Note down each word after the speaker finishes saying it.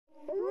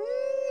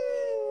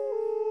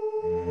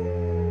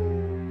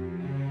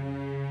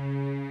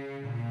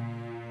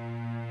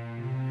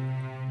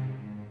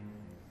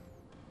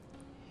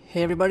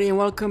Hey everybody, and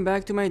welcome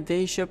back to my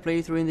Dacia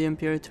playthrough in the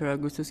Imperator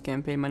Augustus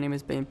campaign. My name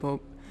is Bane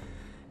Pope,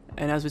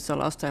 and as we saw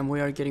last time, we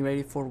are getting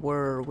ready for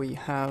war. We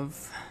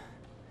have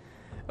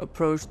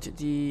approached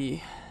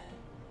the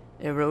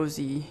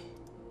Erosi,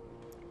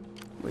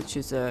 which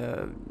is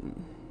a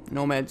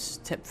nomad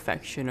steppe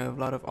faction of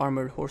a lot of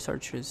armored horse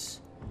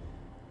archers.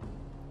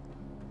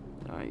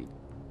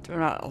 They're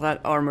not that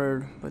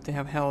armored, but they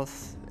have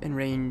health and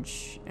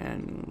range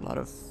and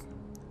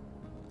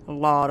a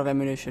lot of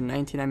ammunition.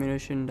 19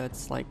 ammunition.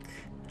 That's like,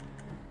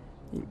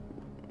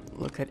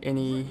 look at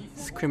any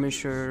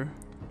skirmisher.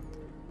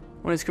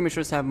 Only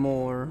skirmishers have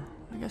more.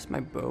 I guess my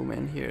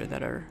bowmen here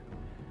that are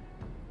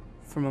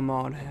from a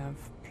mod have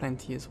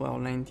plenty as well.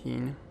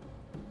 19.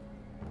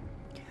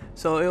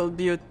 So it'll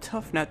be a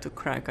tough nut to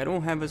crack. I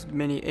don't have as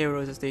many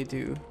arrows as they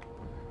do,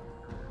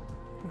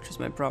 which is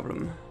my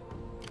problem.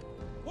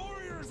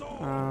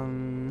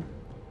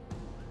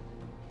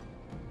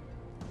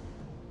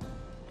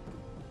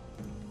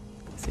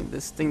 I think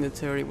this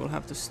dignitary will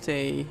have to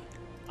stay,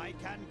 I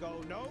can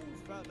go no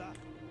further.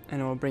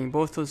 and I'll bring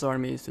both those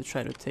armies to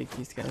try to take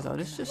these guys out.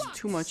 It's just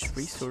too much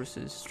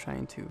resources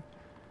trying to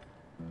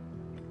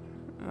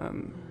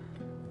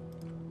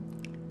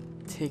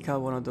take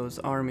out one of those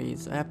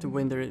armies. I have to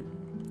wither it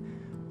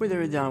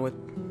down with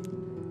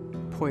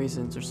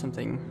poisons or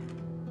something.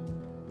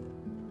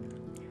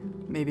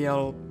 Maybe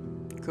I'll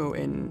go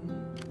and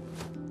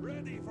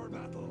Ready for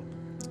battle.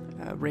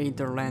 raid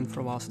their land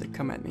for a while so they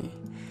come at me.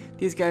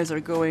 These guys are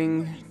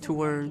going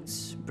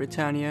towards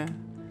Britannia.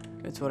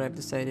 That's what I've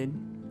decided.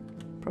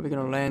 Probably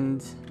gonna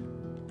land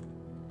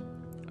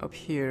up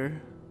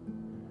here,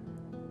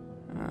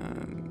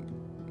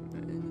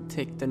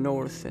 take the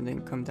north, and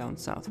then come down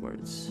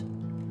southwards.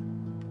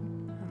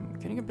 I'm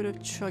getting a bit of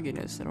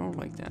chugginess. I don't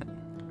like that.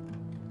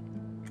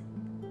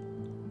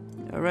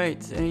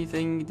 Alright,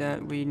 anything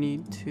that we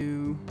need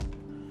to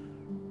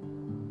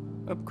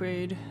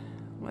upgrade,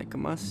 like a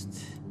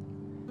must.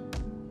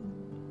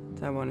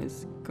 That one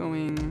is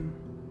going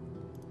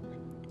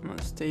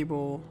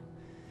unstable.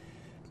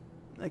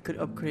 I could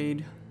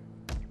upgrade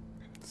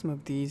some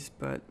of these,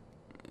 but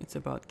it's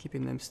about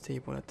keeping them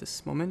stable at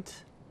this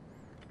moment.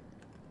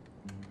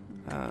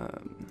 I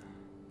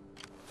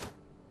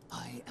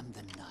am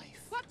the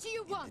knife. What do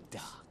you want? The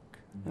dark.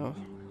 I'll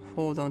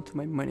hold on to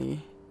my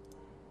money.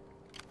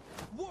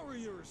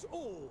 Warriors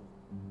all.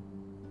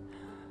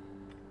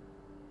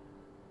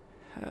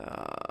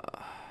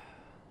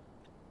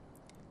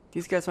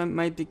 These guys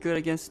might be good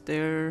against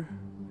their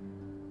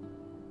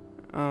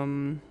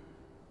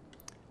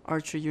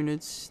archer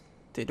units.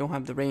 They don't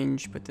have the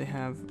range, but they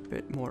have a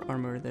bit more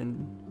armor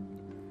than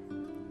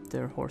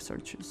their horse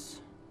archers.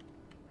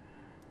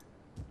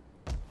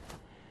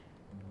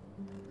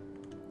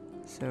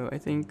 So I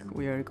think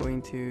we are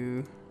going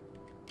to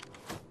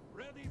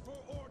Ready for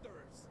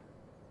orders.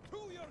 To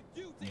your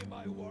duty,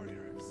 my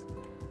warriors.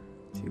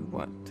 do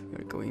what?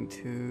 We're going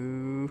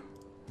to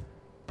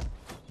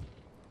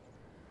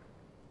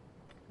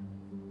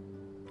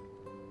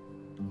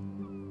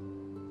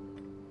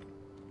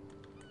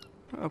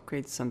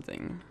upgrade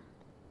something.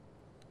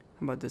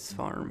 How about this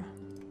farm?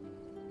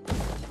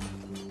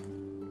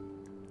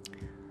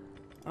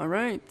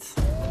 Alright.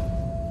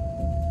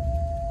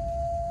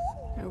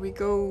 There we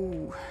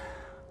go.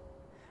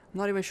 I'm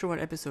not even sure what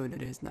episode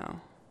it is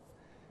now.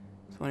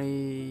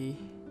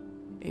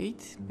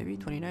 28? Maybe?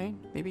 29?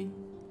 Maybe?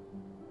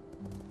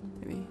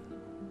 Maybe?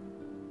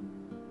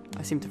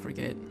 I seem to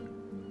forget.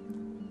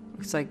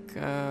 Looks like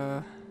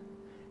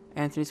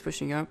Anthony's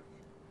pushing up.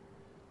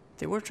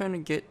 They were trying to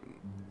get...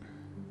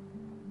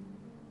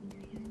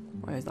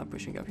 Well, he's not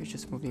pushing up, he's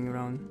just moving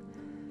around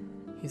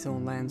his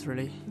own lands,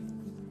 really.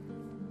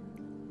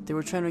 They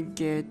were trying to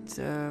get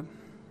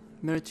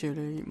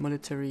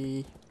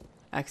military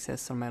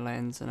access on my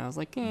lands, and I was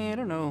like, I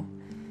don't know,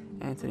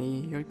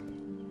 Anthony,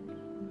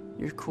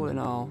 you're cool and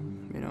all,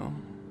 you know,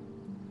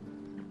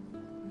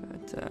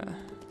 but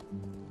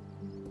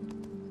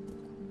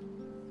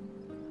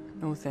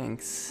no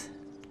thanks.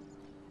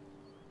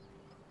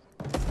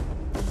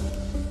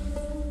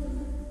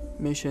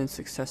 Mission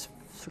successful.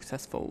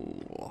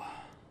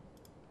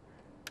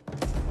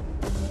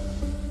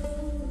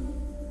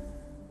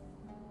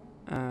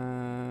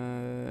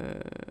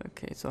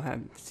 Okay, so I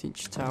have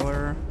siege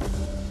tower.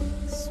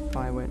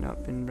 Spy went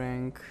up in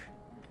rank.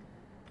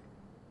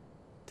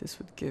 This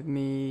would give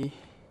me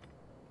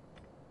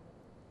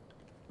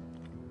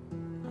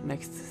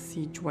next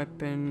siege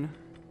weapon.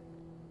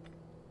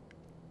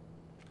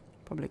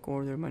 Public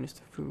order minus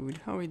the food.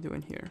 How are we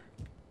doing here?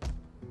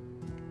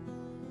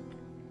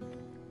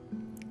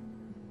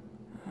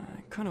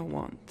 I kind of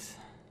want.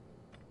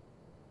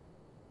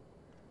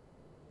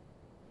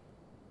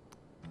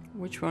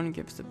 Which one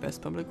gives the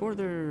best public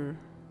order?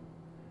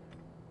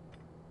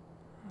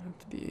 Have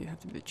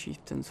to be the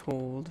chieftain's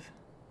hold.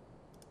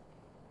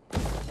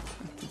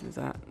 Have to do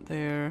that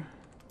there.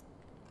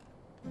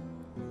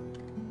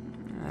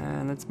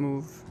 And let's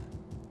move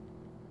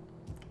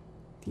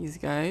these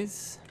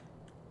guys.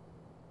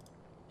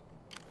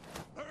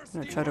 I'm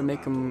gonna try to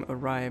make them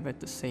arrive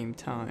at the same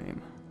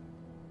time.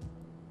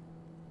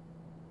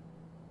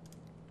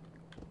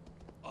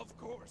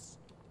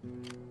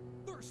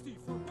 Thirsty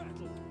for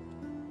battle.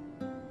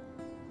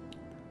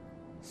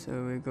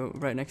 So we go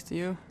right next to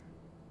you,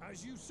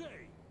 As you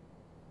say.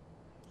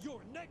 Your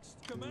next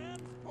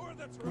command for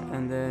the tribe.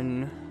 and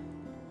then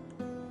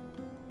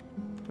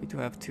we do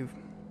have to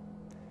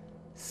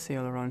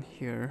sail around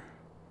here,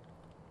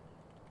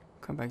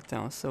 come back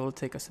down, so it'll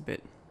take us a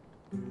bit,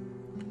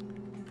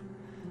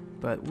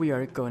 but we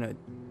are gonna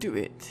do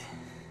it.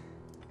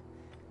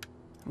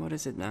 What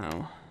is it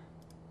now?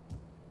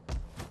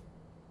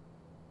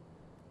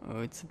 Oh,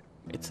 it's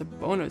a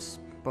bonus,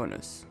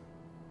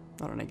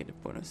 not a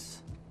negative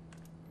bonus.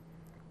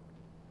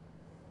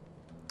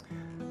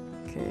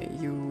 Okay,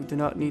 you do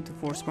not need to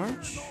force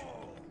march.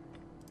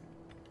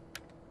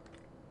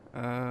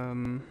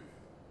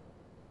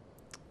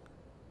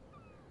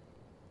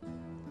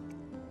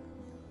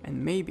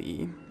 And maybe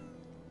you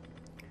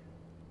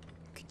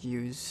could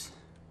use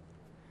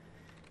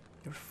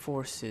your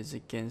forces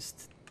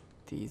against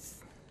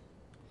these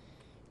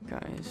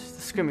guys,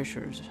 the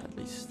skirmishers at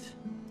least.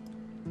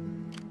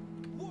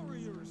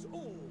 Warriors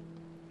all.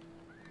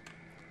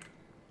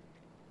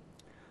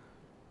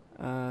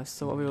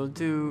 So what we will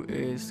do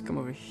is come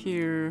over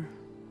here,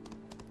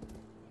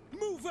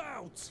 Move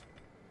out.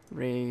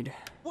 raid,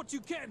 What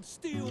you can't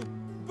steal,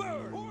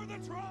 burn. For the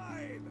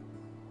tribe.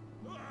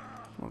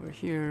 come over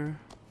here,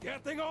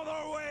 Getting on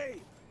our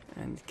way.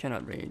 and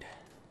cannot raid.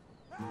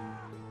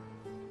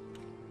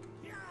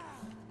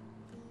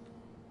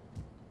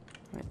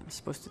 Right, I'm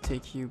supposed to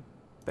take you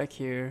back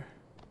here.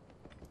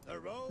 The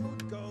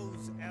road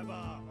goes ever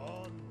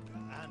on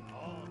and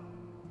on.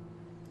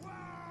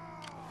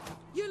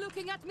 You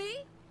looking at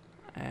me?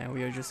 And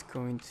we are just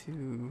going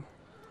to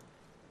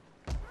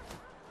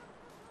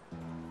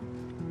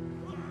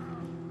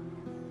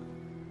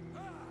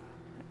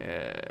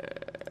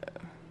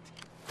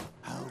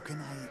How can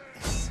I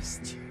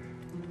assist you?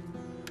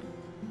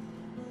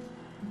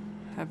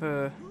 have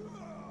a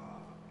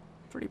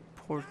pretty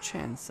poor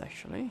chance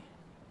actually.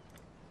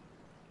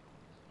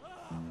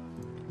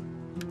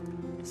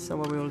 So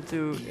what we will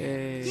do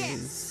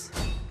is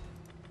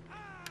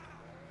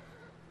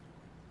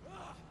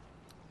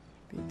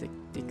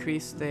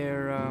decrease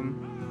their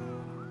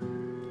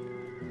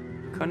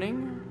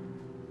cunning.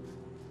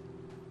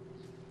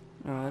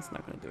 No, that's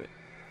not gonna do it.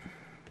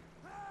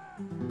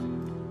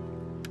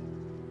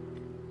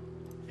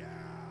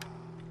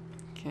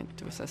 Can't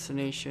do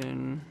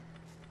assassination.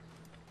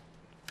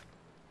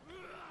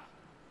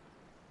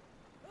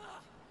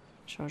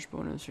 Charge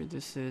bonus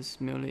reduces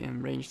melee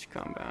and ranged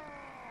combat.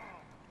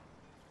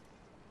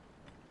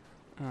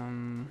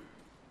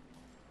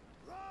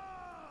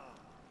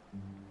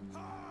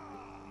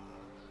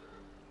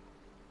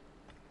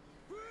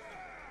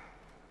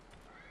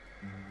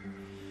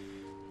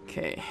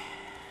 Okay.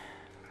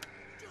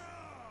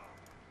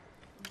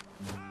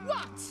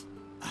 What?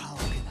 How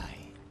can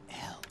I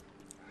help?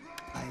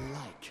 I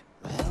like.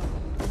 Well,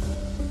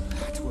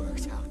 that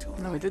worked out all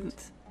No, we right.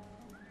 didn't.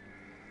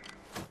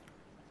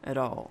 At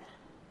all.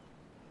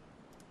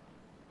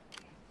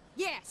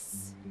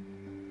 Yes.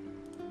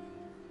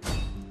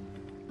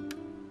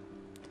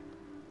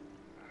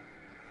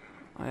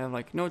 I have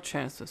like no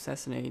chance to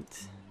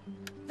assassinate.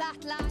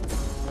 That lad.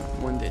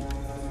 One did.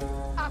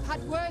 I've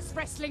had worse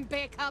wrestling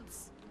bear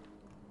cubs.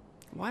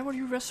 Why were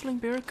you wrestling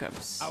bear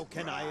cubs? How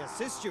can I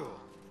assist you?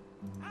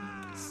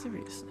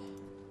 Seriously.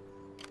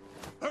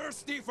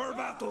 Thirsty for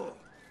battle.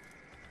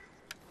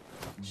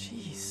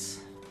 Jeez.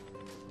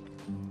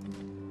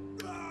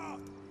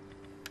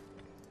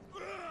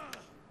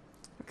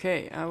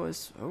 Okay,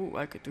 oh,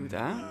 I could do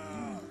that.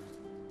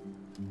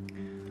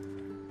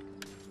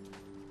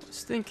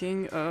 Was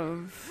thinking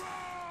of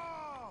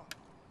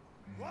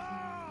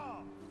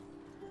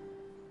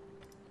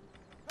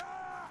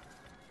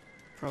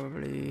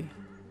probably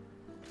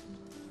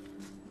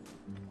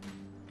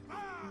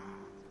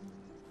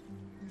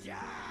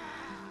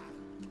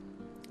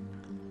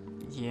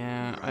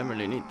yeah, I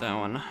really need that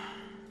one.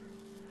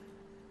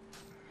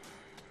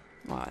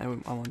 Well,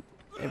 I want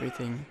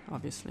everything,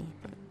 obviously,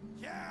 but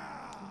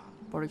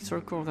Bardic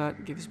Circle,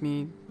 that gives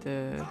me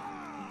the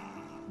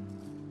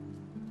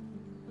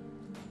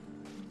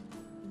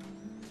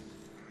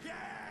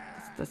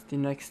that's the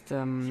next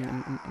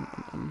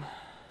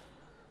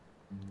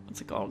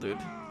what's it called, dude?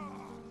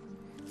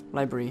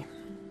 Library.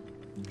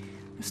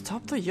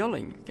 Stop the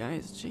yelling,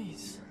 guys,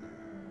 jeez.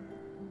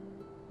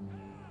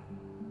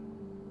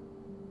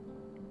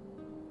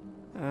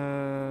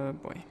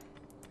 Boy.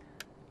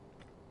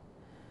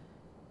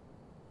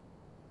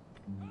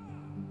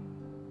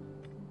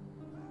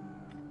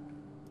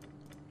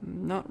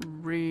 Not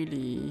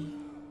really.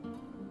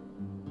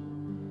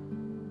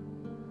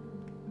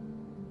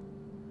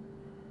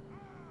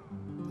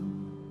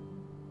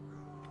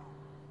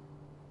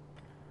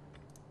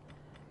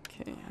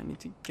 Okay, I need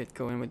to get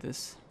going with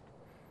this.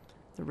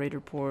 The raider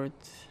port.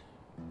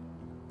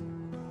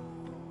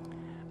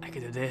 I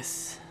could do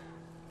this.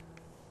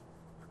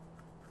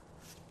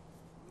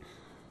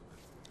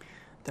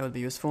 That would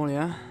be useful,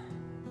 yeah.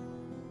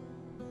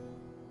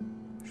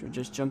 Should we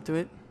just jump to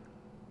it?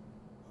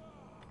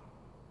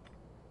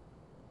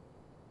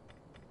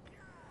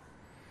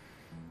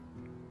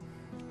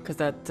 Because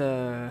that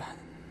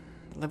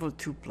level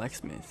 2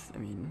 blacksmith, I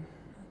mean,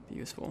 be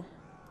useful.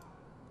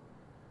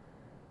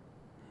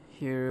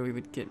 Here we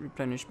would get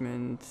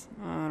replenishment.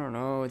 I don't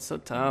know, it's so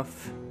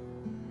tough.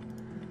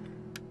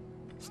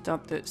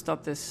 Stop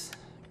this.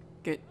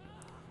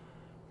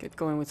 Get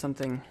going with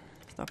something.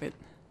 Stop it.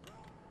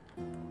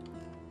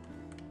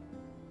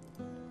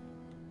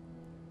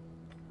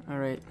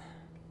 Alright.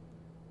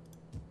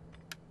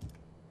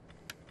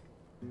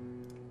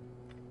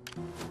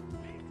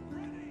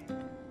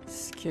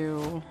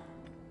 Skill.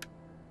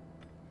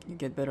 You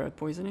get better at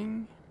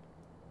poisoning.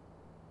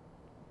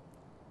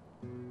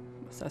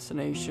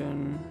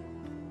 Assassination.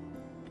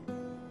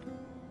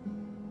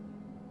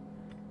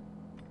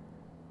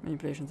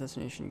 Manipulation,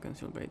 assassination,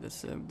 concealed blade.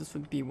 This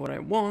would be what I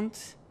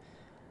want,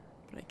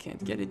 but I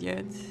can't get it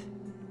yet.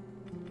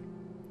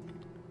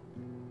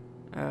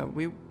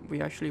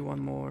 We actually want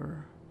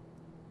more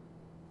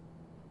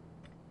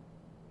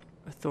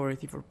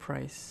authority for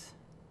price.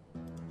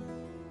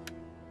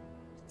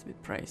 It's a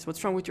bit price.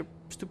 What's wrong with your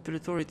stupid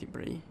authority,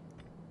 Bray?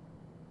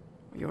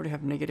 You already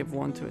have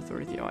 -1 to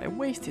authority. Oh, I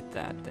wasted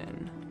that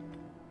then.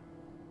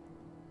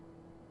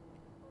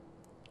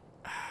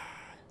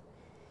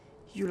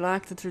 You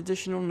lack the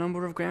traditional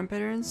number of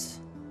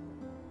grandparents?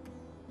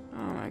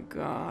 Oh my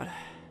god.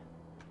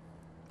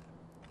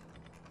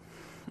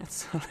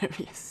 That's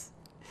hilarious.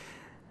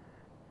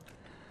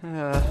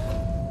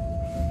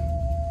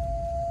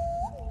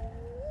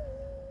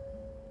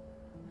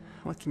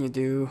 What can you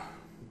do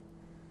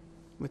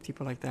with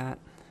people like that?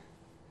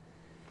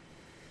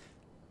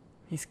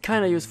 He's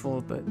kind of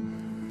useful, but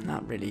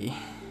not really.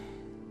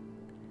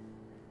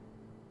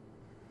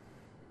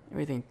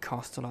 Everything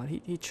costs a lot.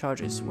 He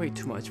charges way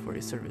too much for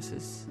his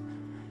services.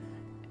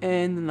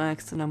 And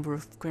lacks the number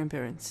of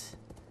grandparents.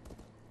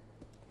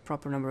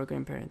 Proper number of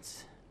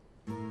grandparents.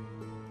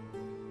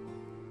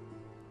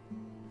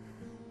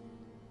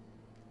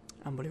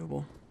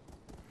 Unbelievable.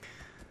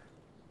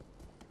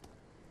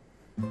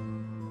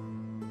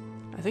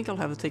 I think I'll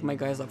have to take my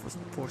guys off with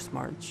forced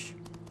march.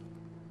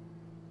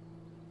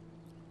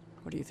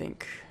 What do you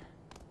think?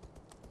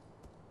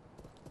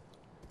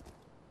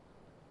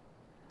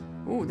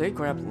 Ooh, they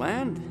grabbed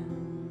land.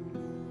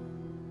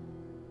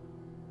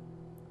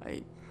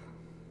 I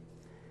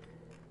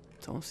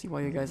don't see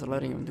why you guys are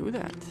letting them do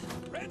that.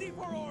 Ready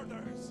for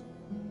orders.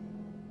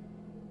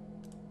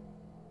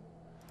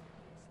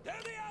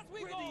 Steady as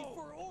we go. Ready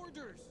for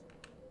orders.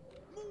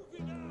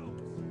 Moving out.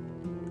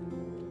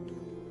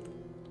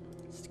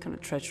 It's kind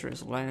of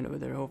treacherous land over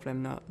there. Hopefully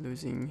I'm not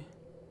losing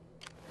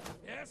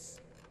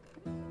Yes.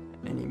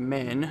 any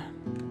men.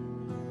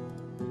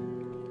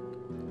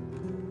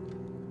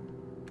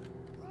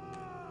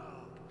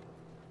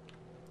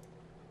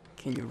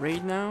 Can you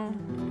raid now?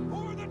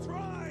 For the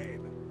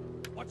tribe.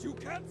 What you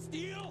can't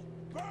steal,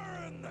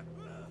 burn.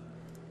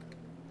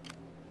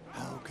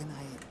 How can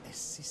I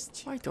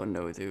assist you? I don't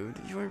know,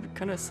 dude. You're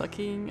kind of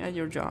sucking at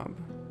your job.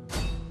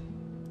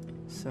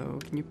 So,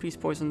 can you please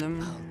poison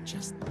them? I'll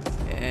just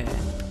Yeah.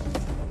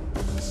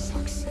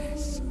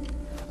 success.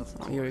 Of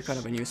Oh, you're course. kind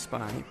of a new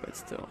spy, but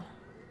still.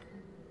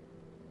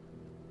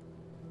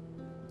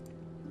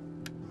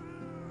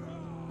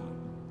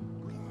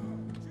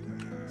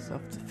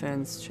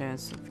 Self-defense,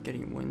 chance of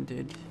getting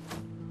winded.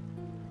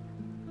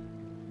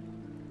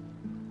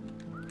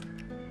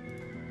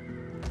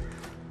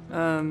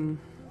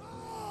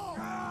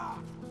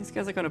 These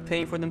guys are kind of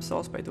paying for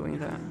themselves by doing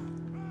that.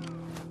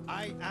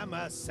 I am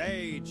a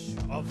sage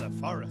of the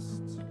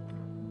forest.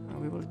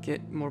 We will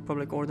get more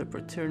public order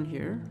per turn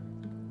here.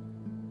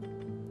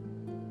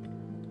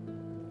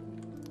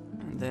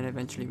 And then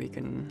eventually we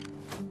can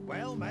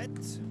Well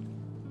met.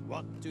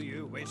 What do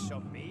you wish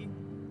of me?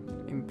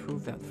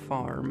 improve that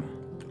farm.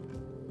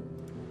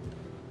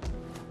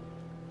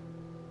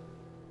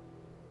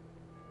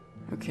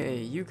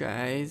 Okay, you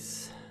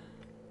guys.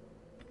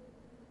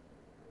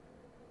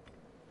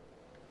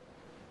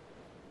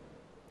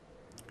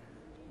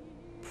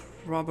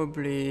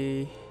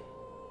 Probably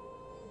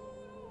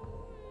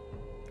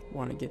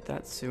want to get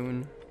that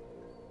soon.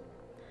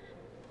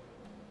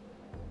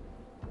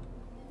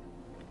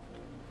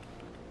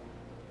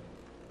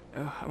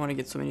 I want to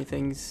get so many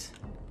things.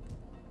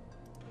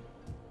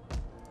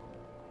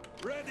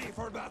 Ready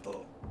for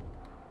battle.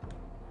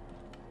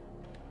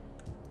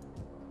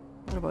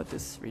 What about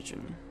this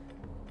region?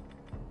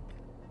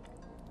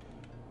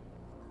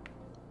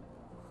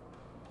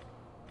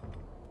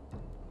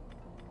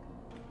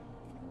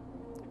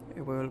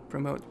 It will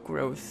promote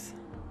growth.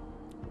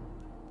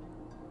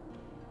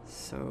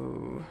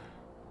 So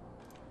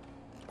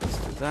let's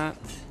do that.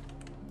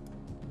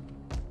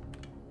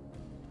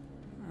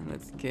 And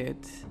let's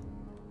get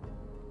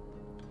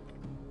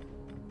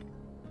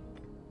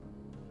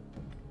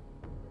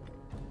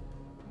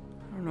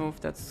I don't know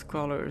if that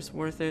scholar is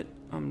worth it.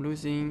 I'm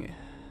losing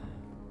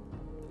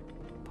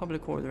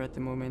public order at the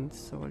moment,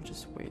 so I'll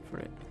just wait for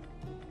it.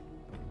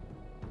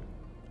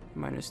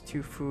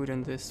 -2 food,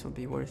 and this will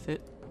be worth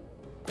it.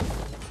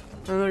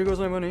 And there goes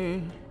my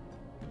money.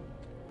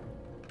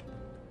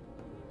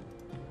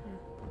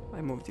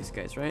 I moved these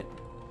guys, right?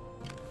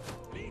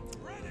 Be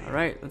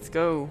Alright, let's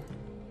go.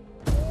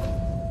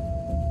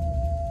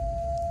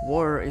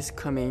 War is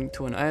coming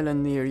to an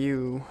island near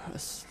you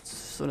as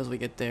soon as we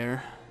get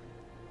there.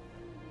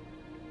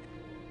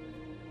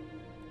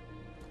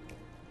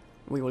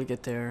 We will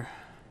get there.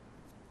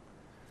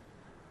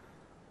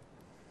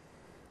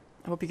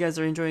 I hope you guys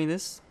are enjoying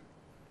this.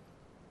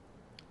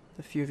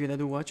 The few of you that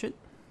do watch it.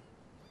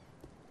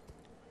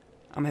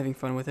 I'm having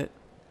fun with it.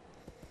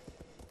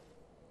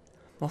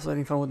 I'm also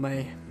having fun with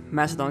my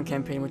Macedon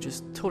campaign, which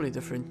is totally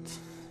different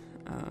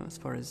as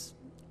far as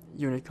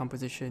unit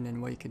composition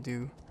and what you can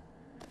do.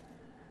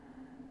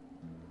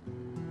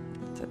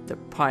 The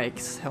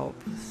pikes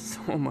help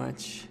so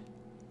much.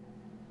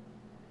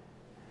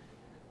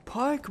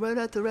 Pike right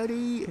at the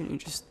ready, and you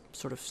just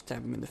sort of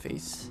stab him in the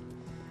face.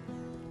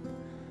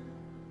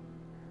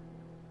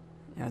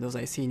 Yeah, those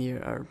I see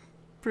here are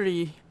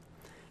pretty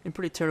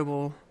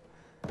terrible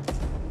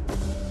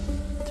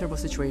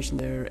situation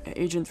there.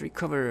 Agent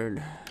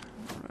recovered.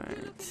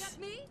 Right.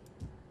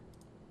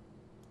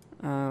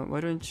 Why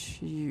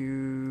don't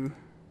you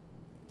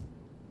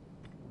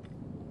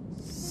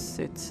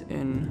sit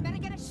in Better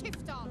get a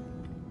shift on.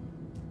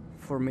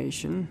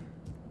 formation?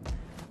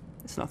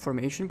 It's not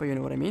formation, but you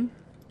know what I mean.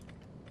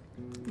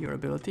 Your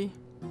ability.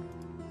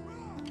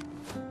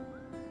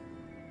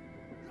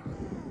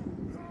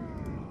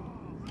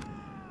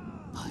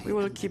 We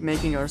will keep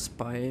making our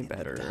spy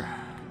better.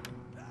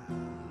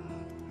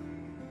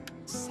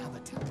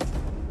 Sabotage.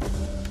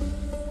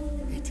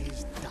 It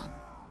is done.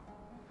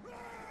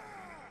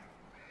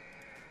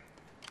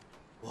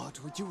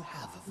 What would you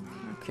have of me?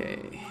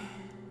 Okay.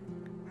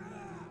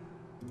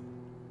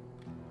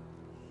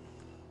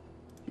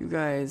 You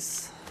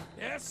guys.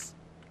 Yes?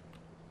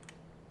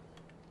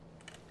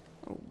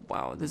 Oh,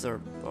 wow, these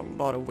are a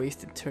lot of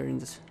wasted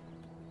turns.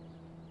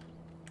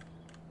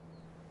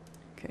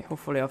 Okay,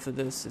 hopefully after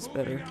this it's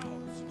better. Moving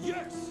out.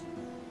 Yes!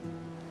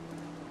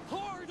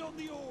 Hard on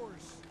the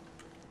oars!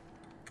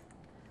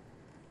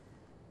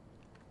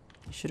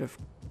 You should have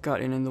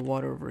gotten in the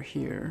water over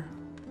here.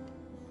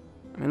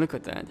 I mean, look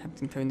at that.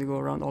 Having to go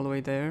around all the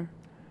way there.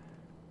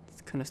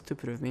 It's kind of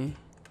stupid of me.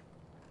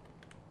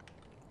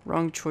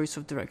 Wrong choice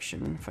of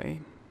direction,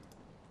 Ready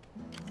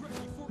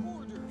for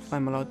orders. if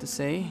I'm allowed to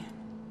say.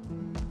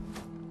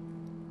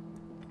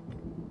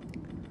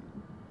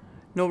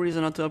 No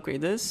reason not to upgrade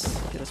this.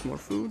 Get us more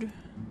food.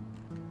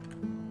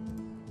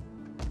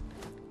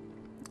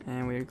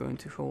 And we're going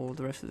to hold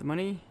the rest of the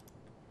money.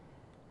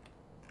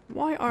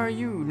 Why are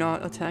you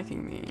not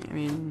attacking me? I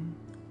mean,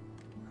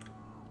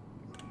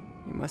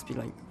 you must be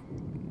like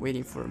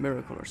waiting for a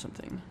miracle or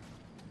something.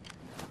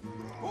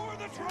 For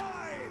the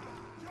tribe!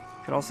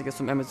 Could also get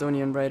some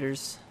Amazonian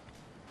riders.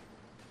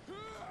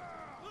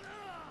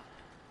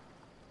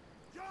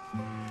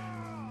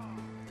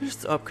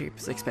 Just the upkeep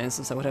is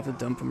expensive, so I would have to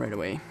dump them right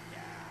away.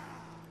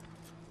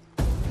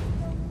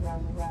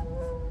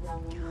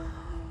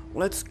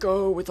 Let's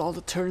go with all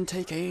the turn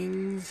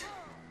takings.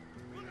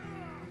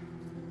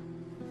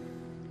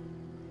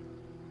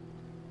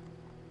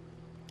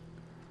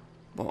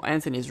 Well,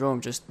 Anthony's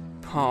Rome just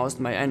paused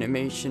my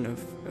animation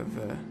of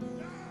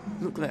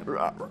look at that.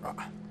 Rah,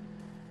 rah.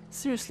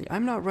 Seriously,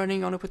 I'm not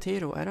running on a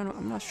potato. I don't know.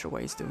 I'm not sure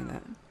why he's doing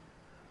that.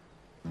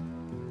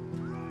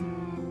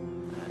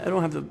 I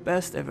don't have the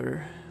best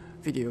ever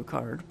video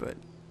card, but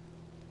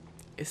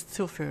it's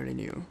still fairly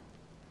new.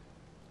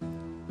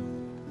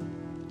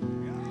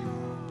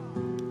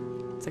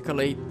 It's like a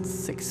late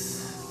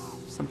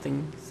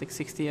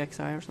 660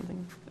 XI or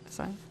something.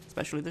 SI,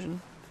 special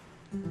edition.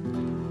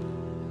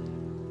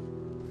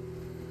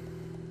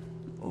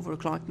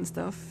 Overclocked and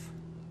stuff.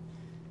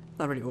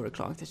 Not really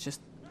overclocked, it's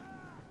just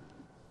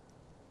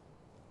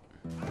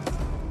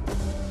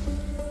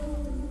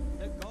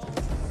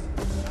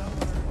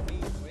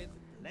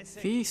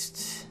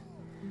feast.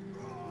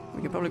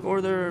 We can public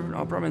order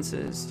our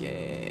provinces.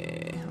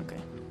 Yay. Okay.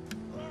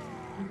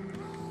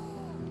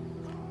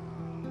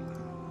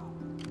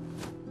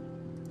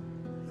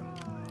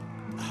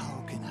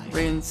 How can I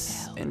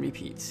Rinse help? and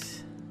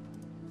repeat.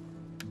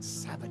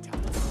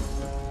 Sabotage.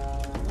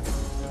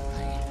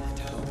 I had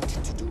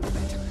hoped to do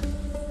better.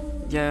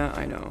 Yeah,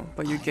 I know,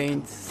 but you I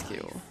gained am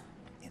skill. life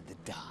in the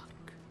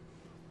dark.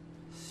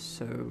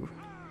 So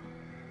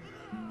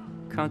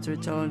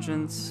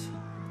counterintelligence.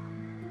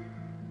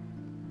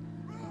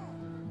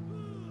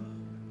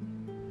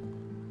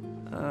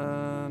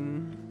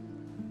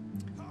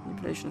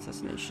 Manipulation,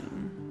 assassination.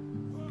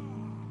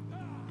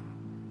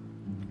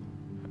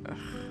 Ugh.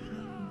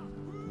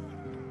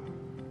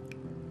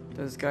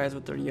 Those guys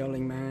with their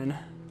yelling, man.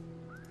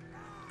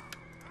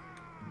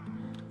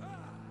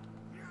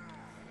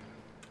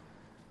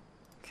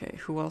 Okay,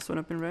 who else went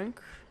up in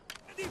rank?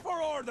 Ready for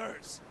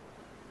orders!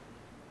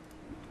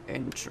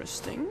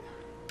 Interesting.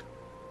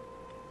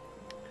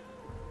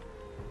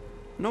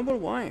 Noble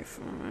wife,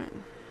 alright.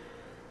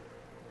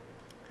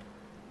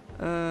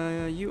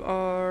 You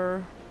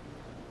are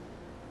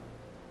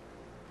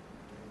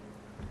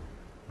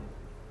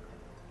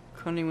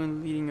cunning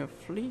when leading a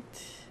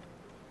fleet.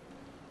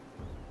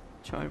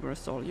 Charge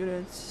burst all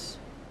units.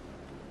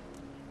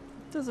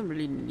 Doesn't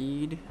really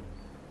need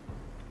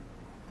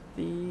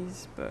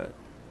these, but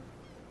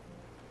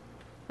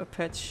a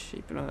pet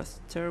sheep, no, that's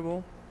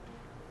terrible.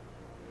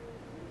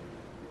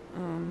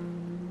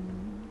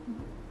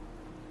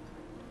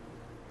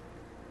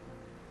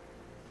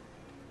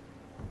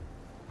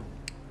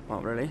 Oh,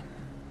 really?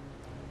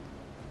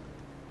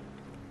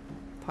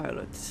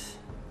 Pilot.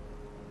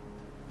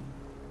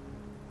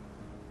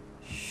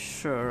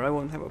 Sure, I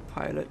won't have a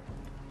pilot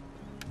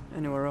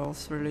anywhere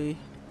else, really.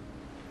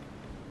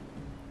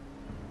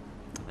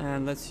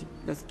 And let's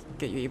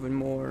get you even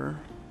more.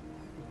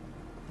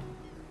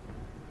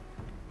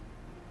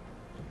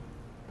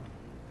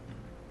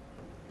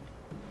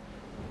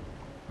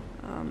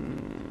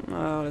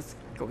 Let's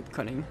go with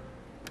cunning.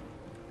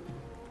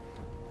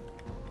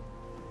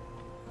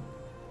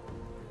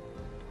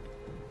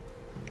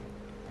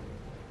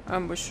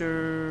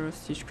 Ambusher,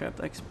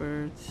 siegecraft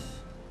expert.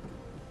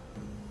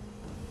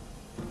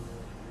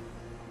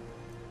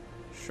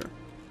 Sure.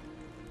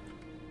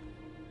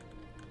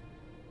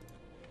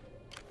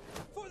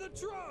 For the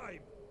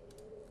tribe!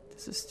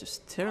 This is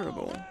just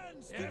terrible. All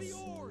hands to the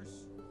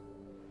oars!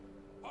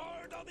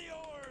 Hard on the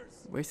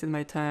oars! Wasted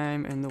my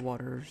time in the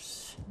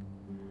waters.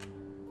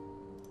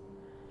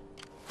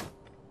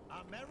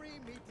 A merry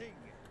meeting.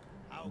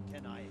 How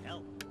can I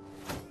help?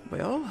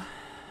 Well,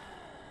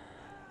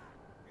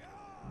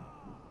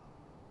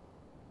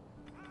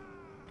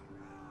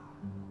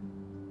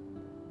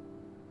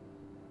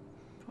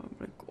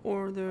 public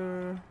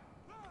order.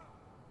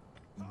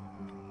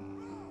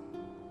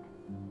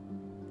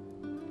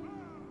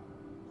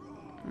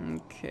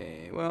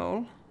 Okay,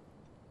 well,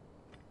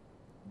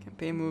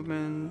 campaign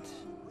movement,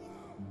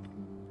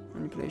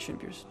 manipulation,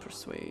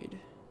 persuade.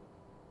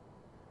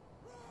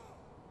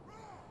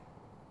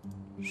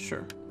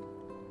 Sure.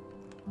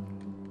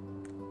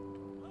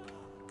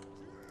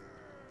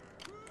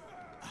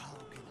 How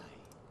can I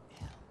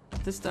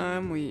help? This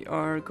time we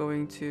are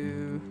going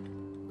to.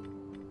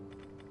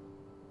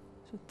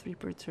 So 3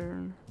 per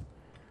turn.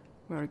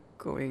 We are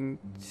going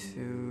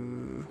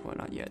to. Well,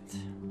 not yet.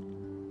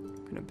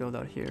 Gonna build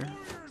out here.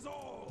 Here's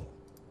all!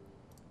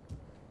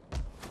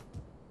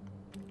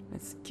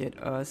 Let's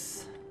get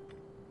us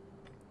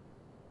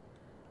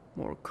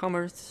more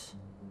commerce.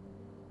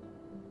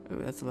 Oh,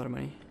 that's a lot of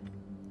money.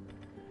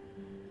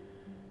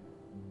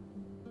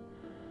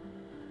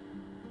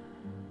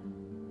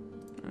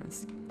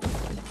 Let's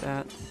get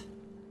that.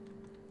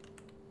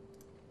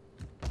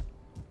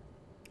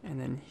 And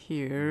then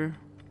here.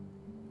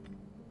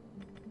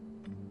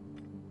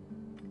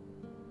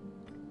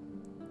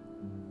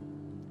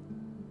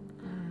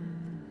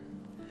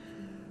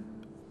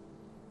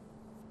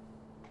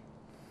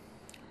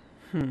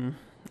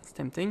 That's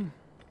tempting.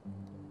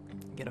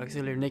 Get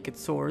auxiliary naked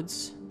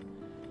swords.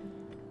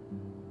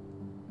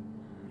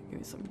 Give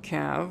me some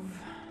cav.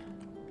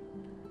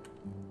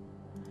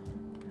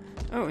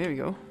 Oh, here we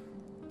go.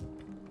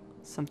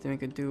 Something we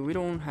could do. We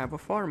don't have a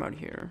farm out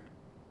here.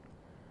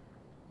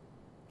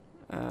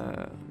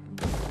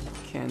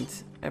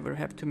 Can't ever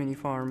have too many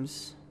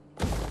farms.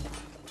 That's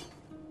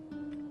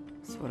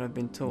what I've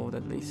been told,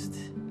 at least.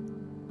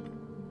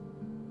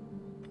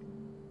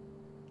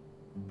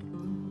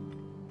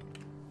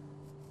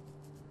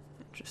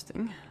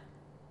 Interesting.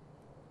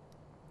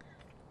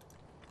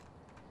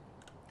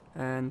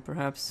 And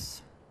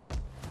perhaps...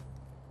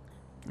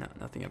 No,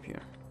 nothing up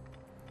here.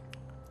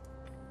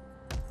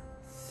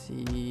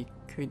 See,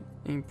 could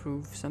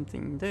improve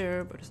something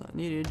there, but it's not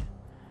needed.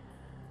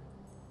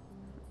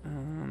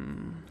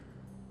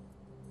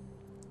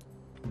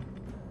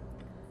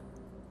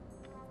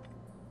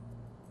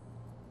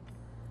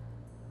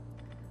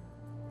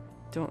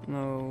 Don't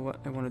know what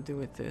I want to do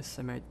with this.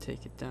 I might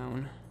take it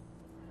down.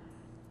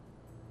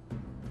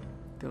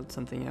 Build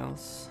something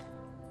else.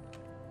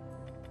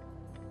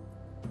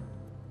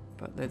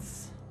 But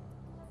let's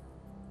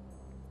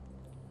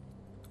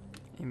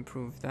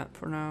improve that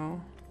for now.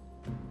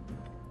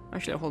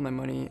 Actually, I'll hold my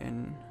money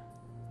and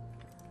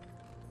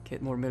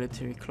get more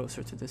military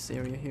closer to this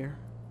area here.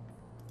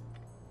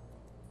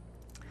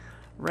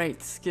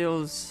 Right,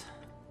 skills.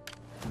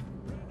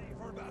 Ready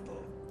for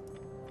battle!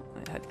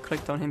 I had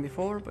clicked on him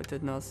before, but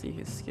did not see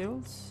his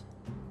skills.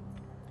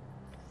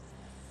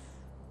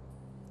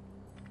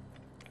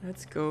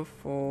 Let's go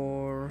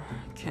for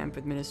camp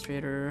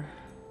administrator.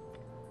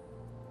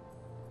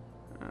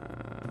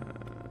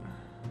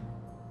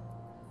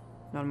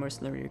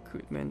 Non-mercenary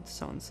recruitment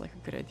sounds like a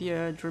good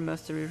idea. Drill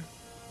master.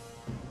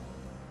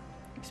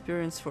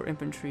 Experience for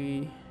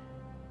infantry.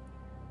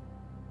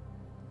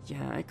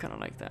 Yeah, I kind of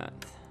like that.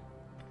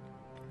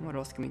 What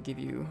else can we give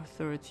you?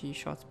 30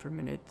 shots per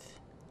minute.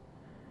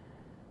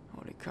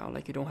 Holy cow,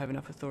 like you don't have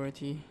enough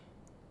authority.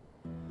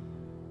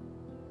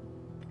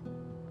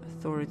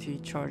 Authority,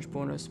 charge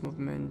bonus,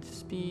 movement,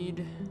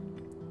 speed.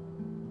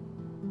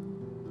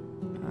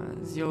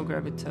 Zero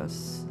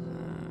gravitas.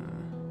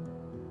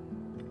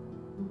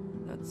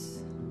 That's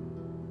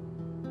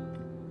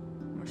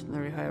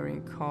mercenary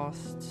hiring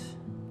cost.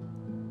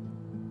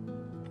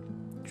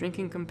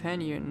 Drinking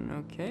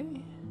companion, okay.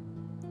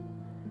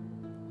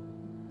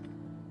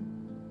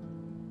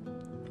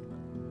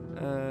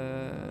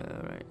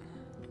 Right.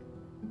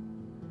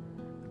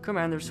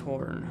 Commander's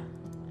Horn.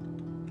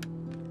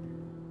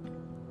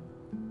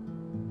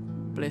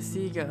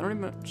 Blesiga,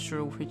 I'm not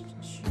sure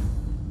which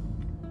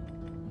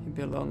he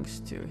belongs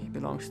to. He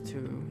belongs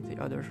to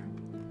the other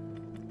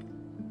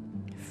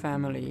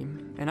family.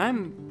 And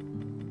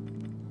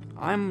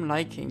I'm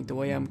liking the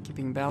way I'm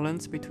keeping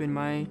balance between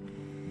my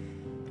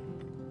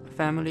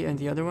family and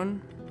the other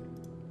one.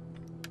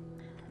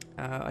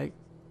 I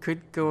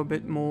could go a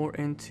bit more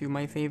into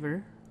my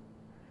favor.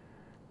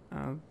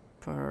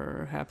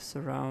 Perhaps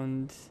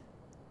around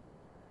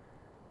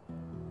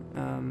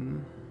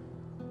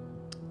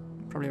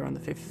probably around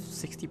the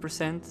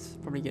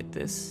 60%. Probably get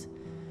this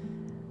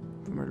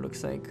from what it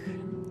looks like,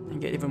 and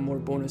get even more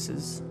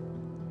bonuses.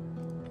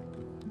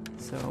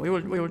 So we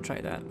will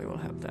try that. We will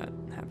have that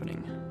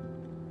happening.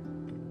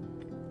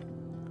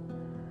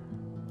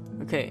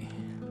 Okay.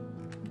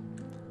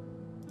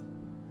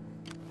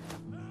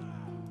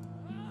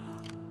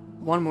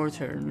 One more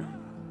turn.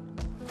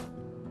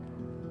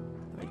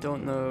 I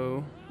don't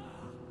know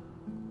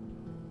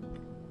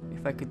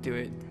if I could do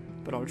it,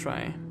 but I'll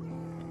try.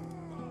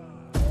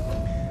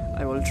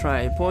 I will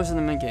try poison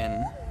them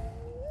again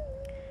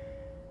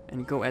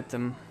and go at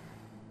them.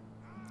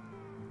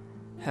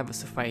 Have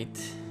us a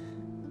fight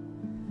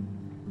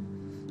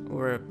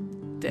or a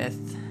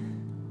death.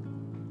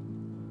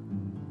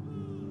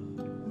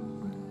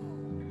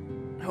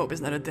 I hope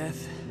it's not a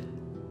death.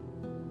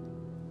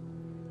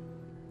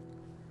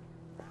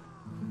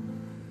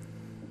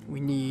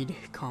 We need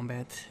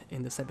combat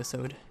in this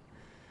episode.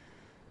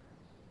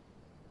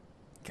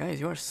 Guys,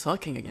 you are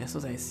sulking against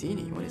those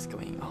Iceni. What is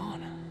going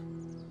on?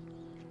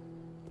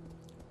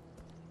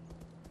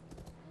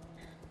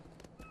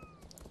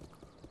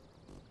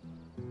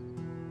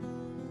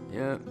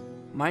 Yeah,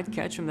 might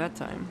catch him that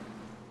time.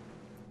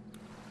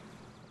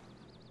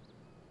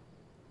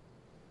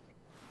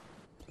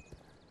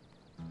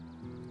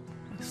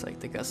 Looks like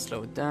they got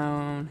slowed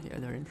down. Yeah,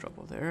 they're in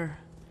trouble there.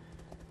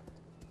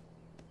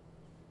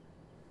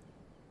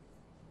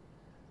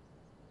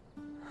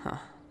 Huh.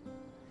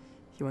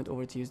 He went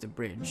over to use the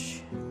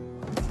bridge.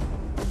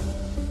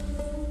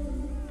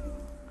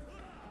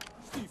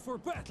 Steve for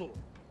battle.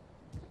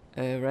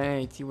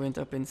 Right, he went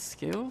up in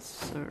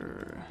skills,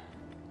 or...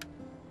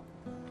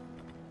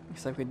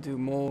 Looks like we do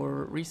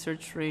more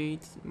research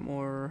rate,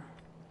 more...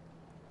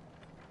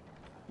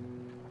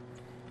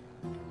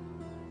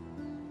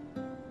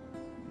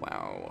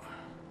 Wow.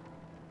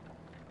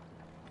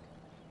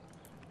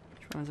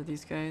 Which ones are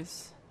these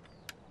guys?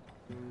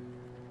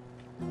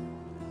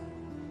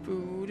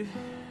 Food.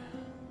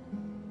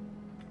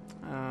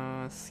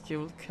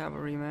 Skilled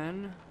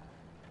cavalryman.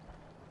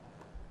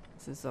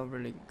 This is all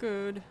really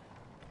good.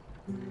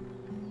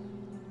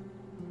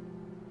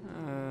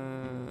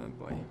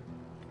 Boy.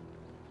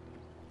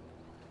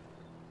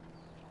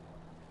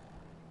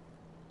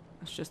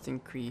 Let's just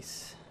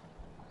increase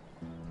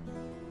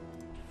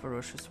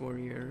ferocious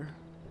warrior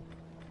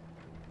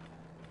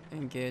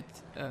and get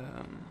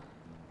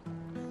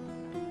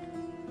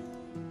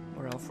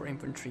morale for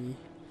infantry.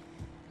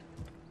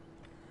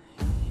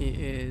 He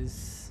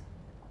is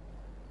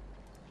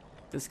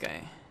this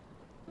guy.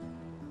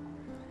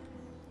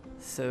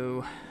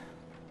 So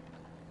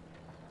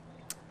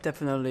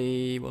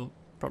definitely will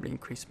probably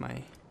increase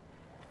my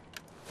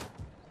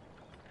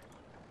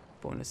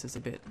bonuses a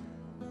bit.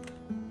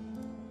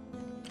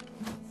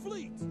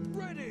 Fleet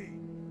ready.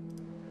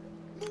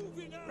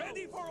 Moving out.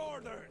 Ready for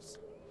orders.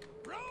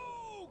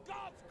 Row,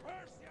 God's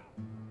curse ya.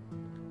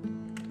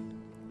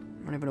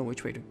 I don't even know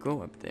which way to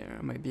go up there.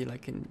 I might be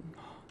like in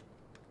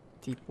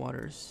deep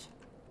waters.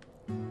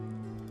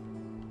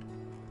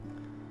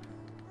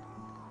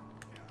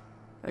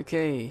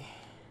 Okay.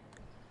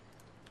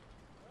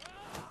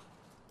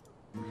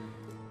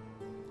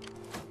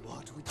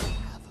 What would you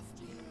have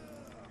of me?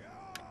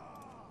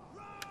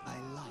 I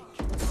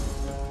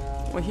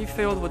like. Well, he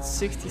failed with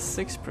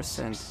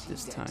 66%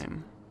 this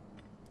time.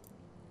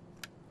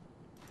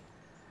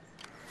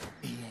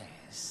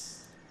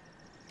 Yes.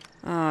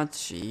 Ah,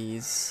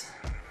 jeez.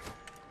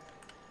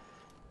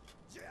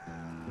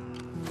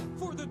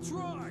 For the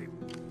tribe.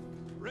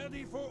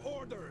 Ready for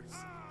orders.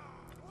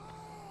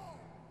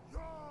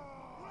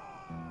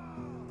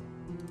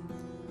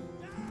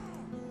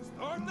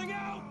 Starting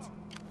out.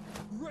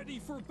 Ready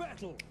for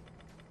battle.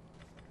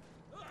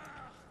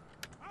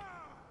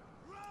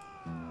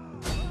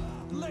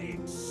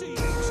 Laying siege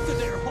to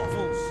their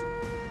hovels.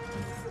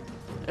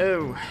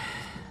 Oh.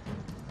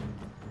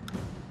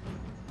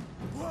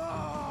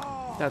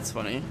 That's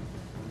funny.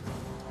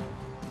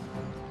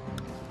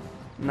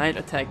 Night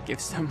attack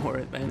gives them more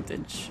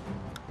advantage.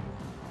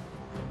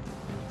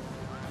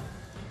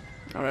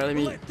 Alright, let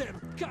me Let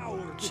them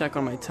cower. check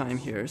on my time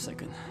here a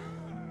second.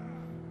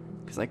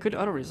 Because I could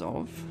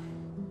auto-resolve.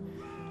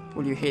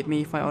 Will you hate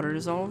me if I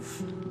auto-resolve?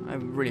 I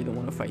really don't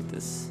want to fight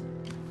this.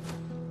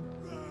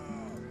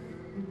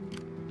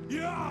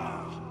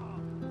 Yeah.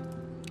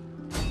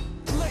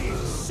 Laying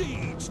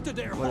siege to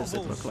their What does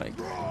it hovels. look like?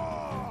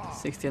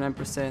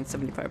 69%,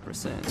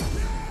 75%.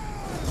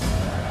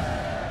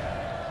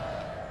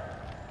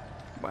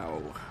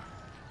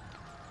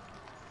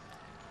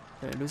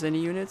 Did I lose any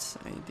units?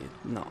 I did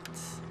not.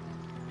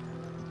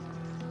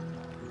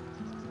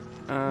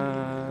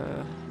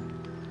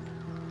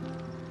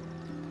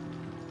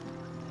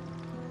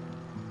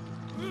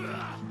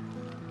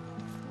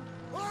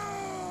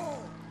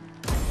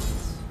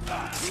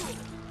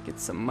 Get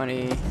some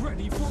money.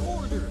 Ready for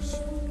orders.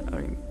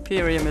 Our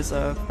Imperium is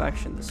a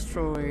faction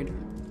destroyed.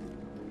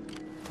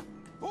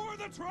 For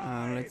the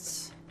tribe.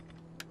 Let's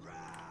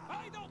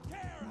I don't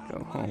care how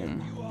go tired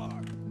home. you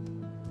are.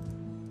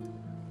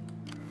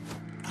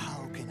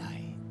 How can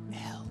I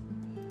help?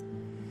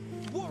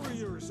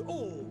 Warriors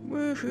all.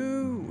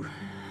 Woohoo!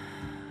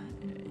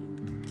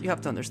 You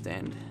have to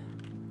understand.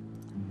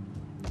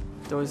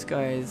 Those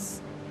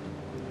guys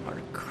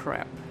are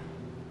crap.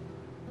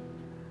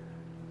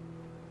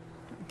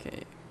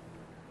 Okay.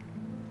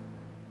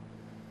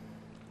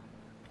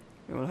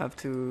 We will have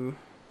to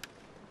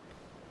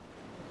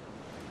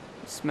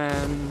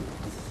dismount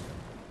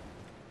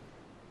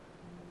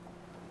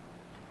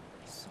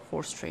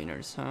horse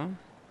trainers, huh?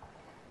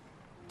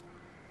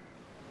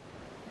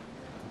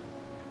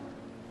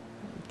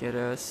 Get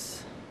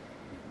us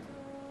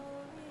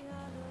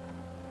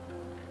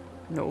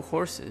no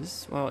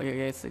horses. Well, yeah,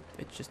 it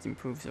just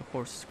improves the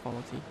horse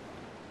quality.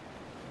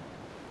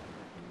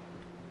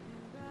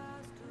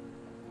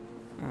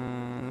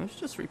 Let's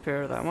just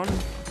repair that one.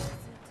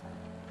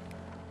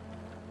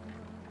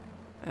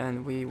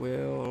 And we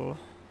will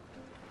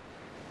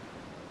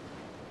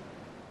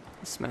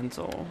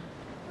dismantle.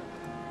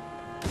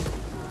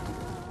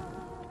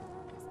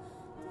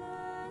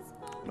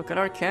 Look at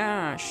our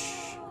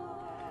cash.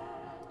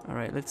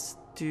 Alright, let's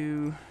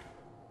do...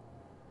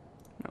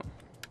 No.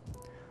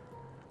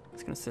 I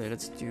was gonna say,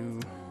 let's do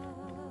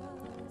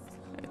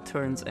a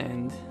turn's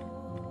end.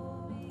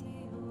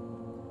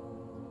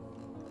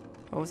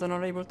 Oh, was I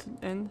not able to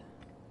end?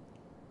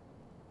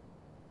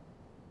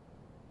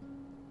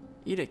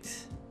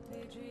 Edict.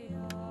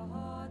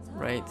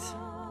 Right.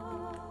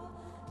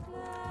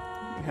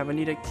 We have an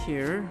edict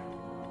here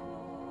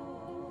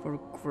for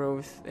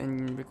growth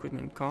and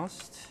recruitment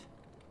cost.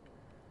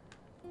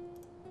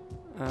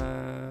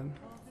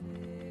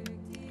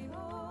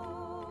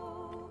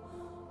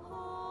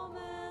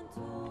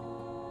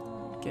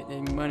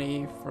 Getting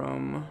money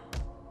from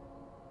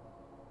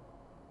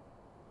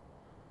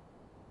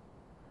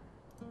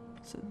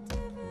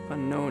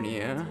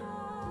Pannonia.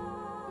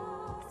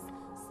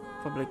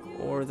 Public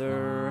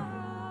order.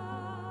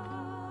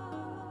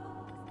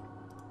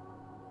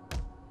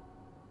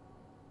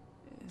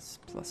 Is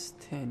plus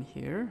 10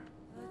 here.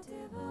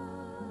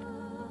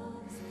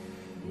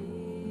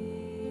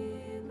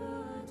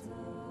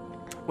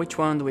 Which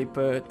one do we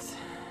put?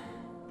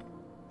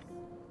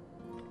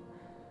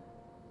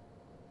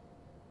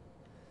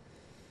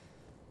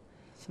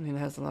 Something that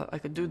has a lot. I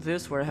could do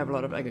this where I have a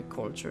lot of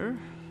agriculture.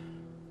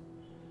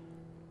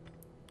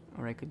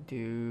 Or I could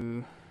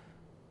do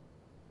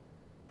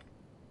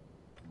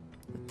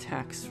the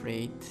tax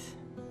rate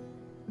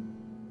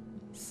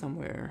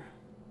somewhere.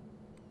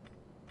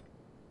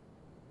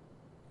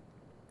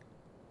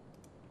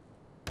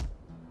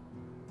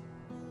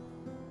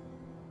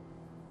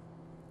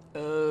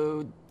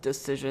 Oh,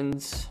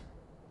 decisions.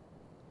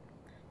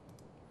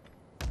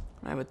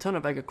 I have a ton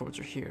of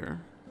agriculture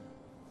here.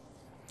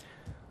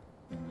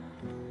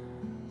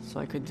 So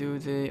I could do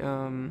the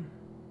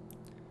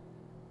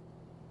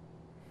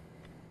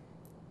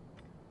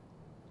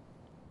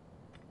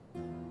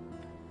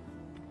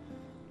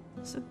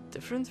is it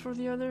different for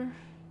the other?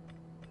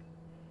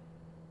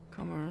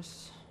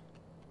 Commerce.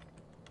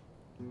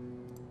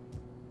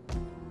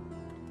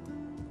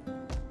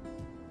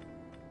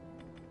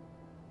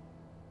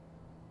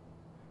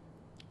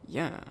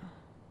 Yeah.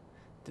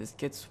 This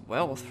gets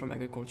wealth from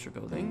agriculture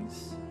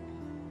buildings.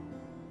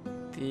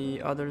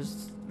 The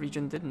others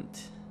region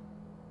didn't.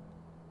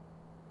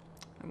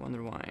 I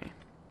wonder why.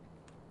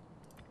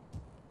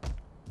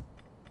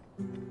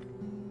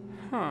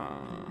 Huh.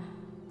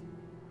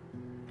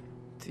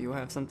 Do you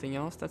have something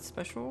else that's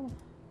special?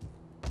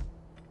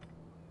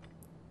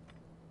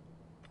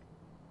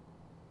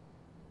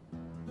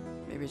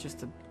 Maybe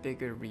just a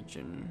bigger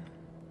region.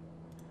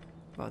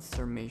 About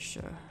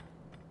Sarmatia.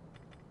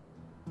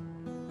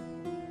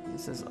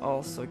 This is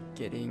also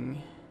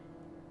getting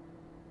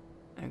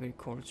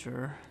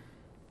agriculture.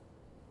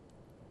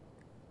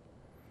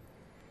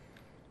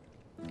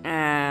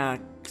 Ah,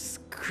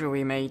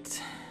 screwy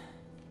mate.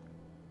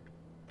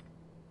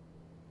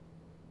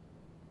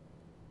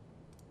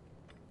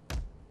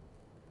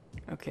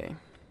 Okay.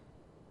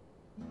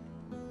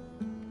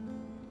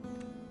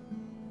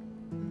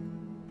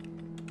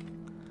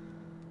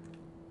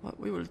 What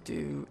we will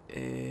do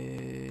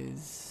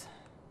is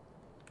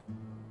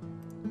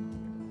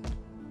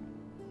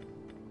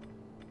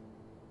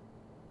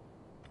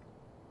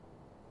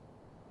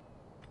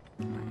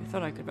I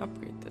thought I could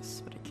upgrade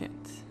this, but I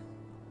can't.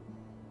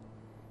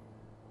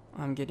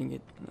 I'm getting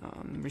it,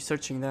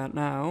 researching that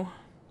now.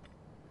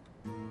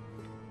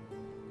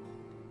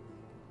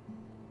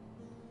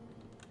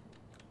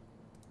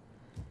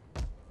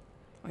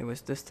 It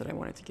was this that I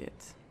wanted to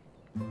get.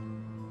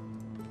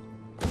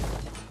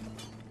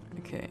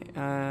 Okay,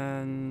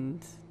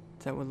 and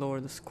that will lower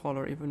the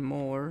squalor even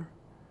more.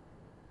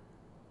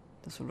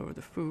 This will lower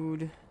the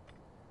food.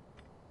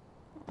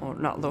 Or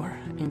not lower,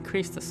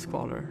 increase the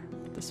squalor.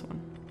 This one.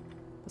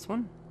 This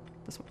one?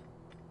 This one.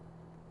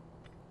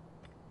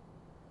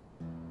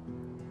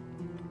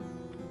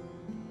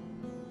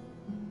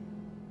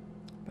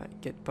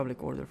 But get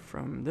public order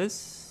from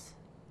this.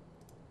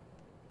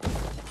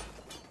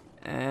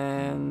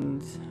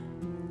 And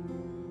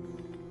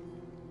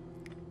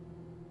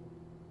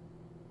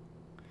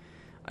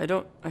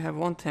I have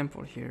one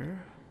temple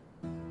here.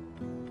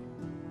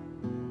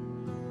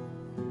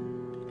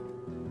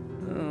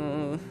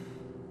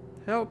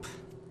 Help.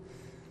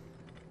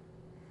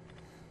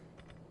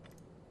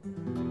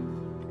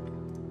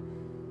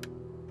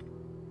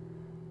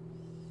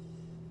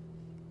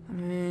 I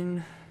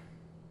mean,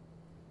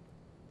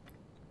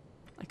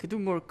 I could do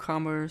more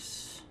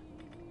commerce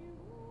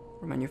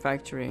or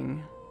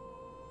manufacturing.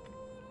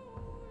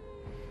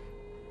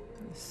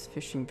 This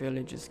fishing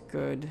village is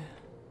good.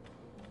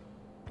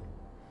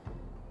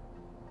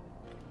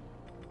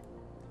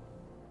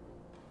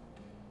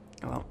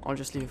 Well, I'll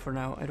just leave it for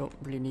now. I don't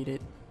really need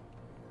it.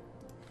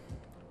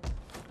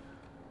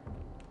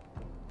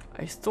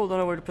 I still don't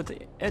know where to put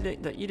the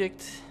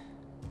edict.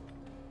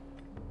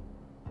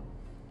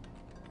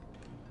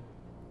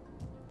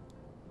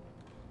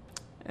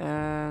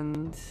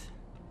 And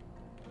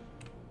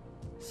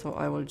so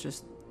I will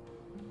just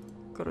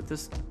go to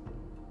this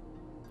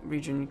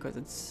region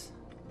because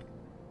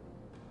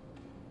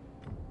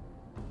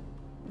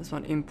this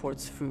one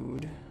imports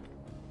food.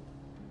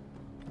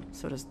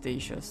 So does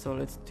Dacia, so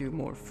let's do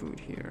more food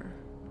here.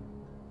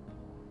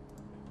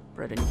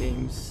 Bread and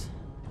games.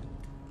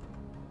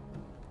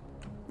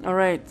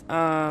 Alright,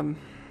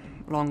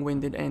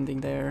 long-winded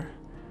ending there.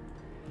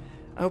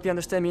 I hope you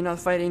understand me not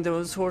fighting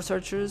those horse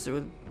archers.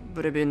 It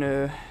would have been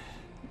a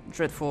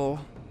dreadful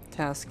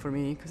task for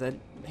me because I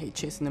hate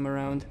chasing them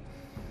around.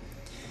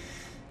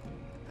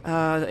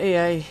 The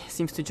AI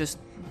seems to just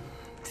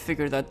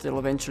figure that they'll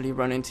eventually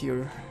run into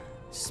your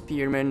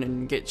spearmen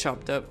and get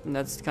chopped up, and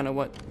that's kind of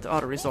what the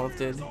auto-resolve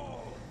did.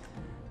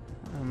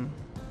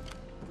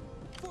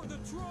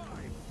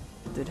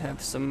 Did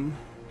have some...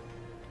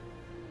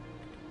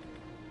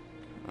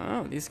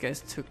 Oh, these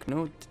guys took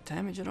no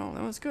damage at all.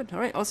 That was good.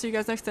 Alright, I'll see you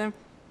guys next time.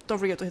 Don't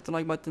forget to hit the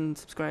like button,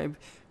 subscribe,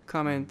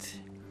 comment,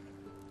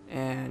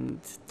 and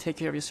take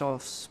care of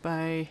yourselves.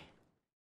 Bye.